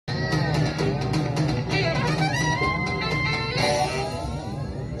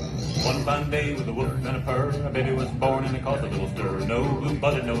one fine day with a woof and a purr, a baby was born and it caused a little stir. No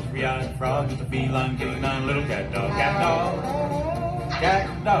blue-butted, no three-eyed frog, just a feline canine little cat dog. Cat dog,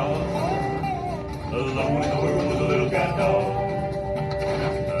 cat dog, alone in the world with a little cat dog.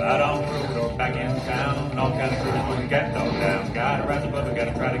 Out on the road or back in town, all kind of crews putting cat dog down. Gotta rise above it,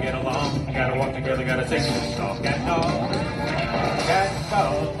 gotta try to get along. Gotta walk together, gotta sing this song. Cat dog, cat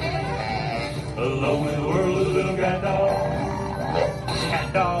dog, alone in the world with a little cat dog.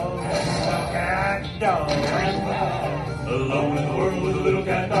 Cat dog, cat dog, alone in the world with a little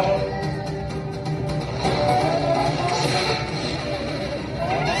cat dog.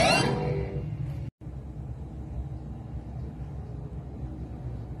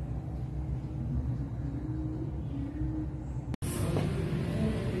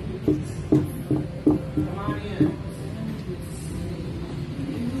 Come on in.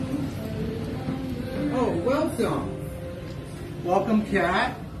 Oh, welcome. Welcome,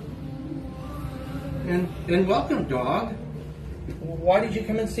 cat. And welcome, dog. Why did you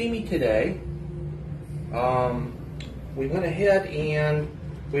come and see me today? We went ahead and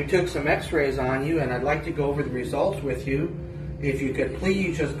we took some x-rays on you, and I'd like to go over the results with you. If you could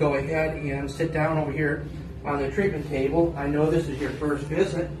please just go ahead and sit down over here on the treatment table. I know this is your first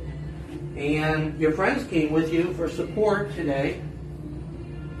visit, and your friends came with you for support today.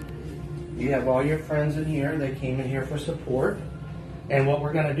 You have all your friends in here. They came in here for support. And what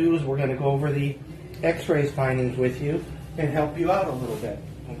we're going to do is we're going to go over the x-rays findings with you and help you out a little bit,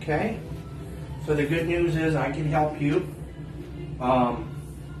 okay? So the good news is I can help you.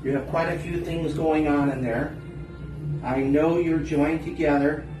 You have quite a few things going on in there. I know you're joined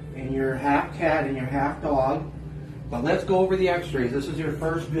together and you're half cat and you're half dog, but let's go over the x-rays. This is your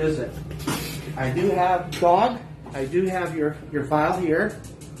first visit. I do have dog. I do have your file here.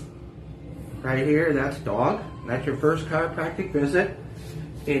 Right here, that's dog. That's your first chiropractic visit.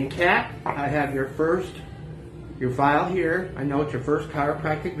 In cat, I have your file here. I know it's your first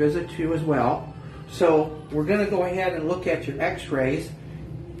chiropractic visit too as well. So we're going to go ahead and look at your x-rays.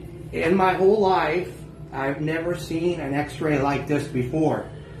 In my whole life, I've never seen an x-ray like this before.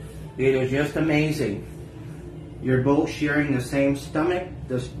 It is just amazing. You're both sharing the same stomach,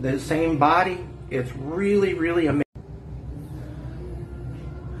 the same body. It's really, really amazing.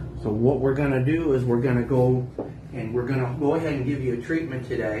 So what we're going to do is we're going to go ahead and give you a treatment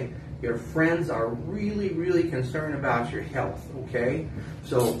today. Your friends are really, really concerned about your health, okay?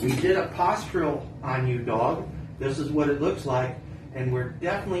 So we did a postural on you, dog. This is what it looks like, and we're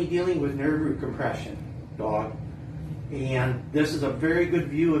definitely dealing with nerve root compression, dog. And this is a very good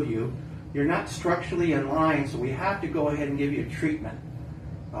view of you. You're not structurally in line, so we have to go ahead and give you a treatment.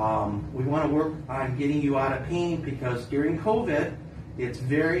 We want to work on getting you out of pain because during COVID, it's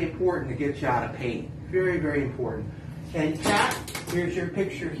very important to get you out of pain. Very, very important. And cat, here's your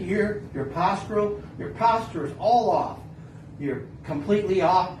picture here, your postural. Your posture is all off. You're completely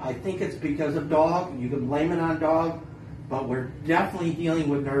off. I think it's because of dog. You can blame it on dog, but we're definitely dealing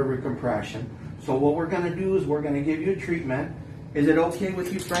with nerve root compression. So what we're going to do is we're going to give you a treatment. Is it okay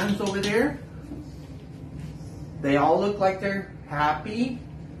with you friends over there? They all look like they're happy,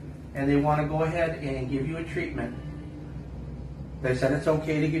 and they want to go ahead and give you a treatment. They said it's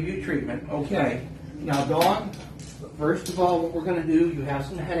okay to give you treatment. Okay. Now, dog, first of all, what we're going to do, you have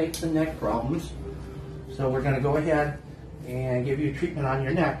some headaches and neck problems. So we're going to go ahead and give you treatment on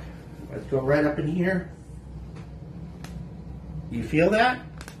your neck. Let's go right up in here. You feel that?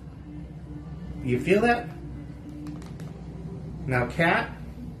 You feel that? Now, cat,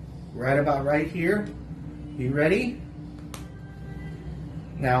 right about right here. You ready?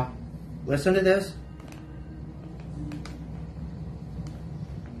 Now, listen to this.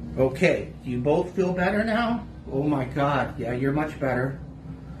 Okay, do you both feel better now? Oh my God, yeah, you're much better.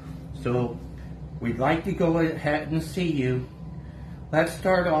 So we'd like to go ahead and see you. Let's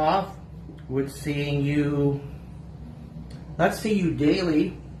start off with seeing you. Let's see you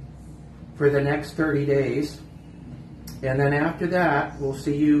daily for the next 30 days. And then after that, we'll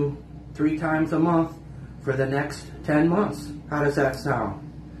see you 3 times a month for the next 10 months. How does that sound?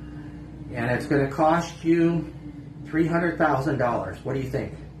 And it's going to cost you $300,000. What do you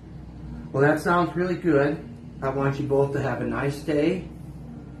think? Well, that sounds really good. I want you both to have a nice day,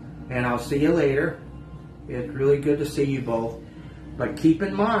 and I'll see you later. It's really good to see you both. But keep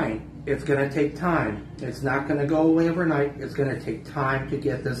in mind, it's going to take time. It's not going to go away overnight. It's going to take time to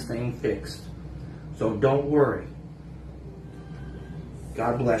get this thing fixed. So don't worry.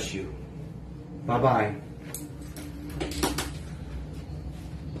 God bless you. Bye-bye.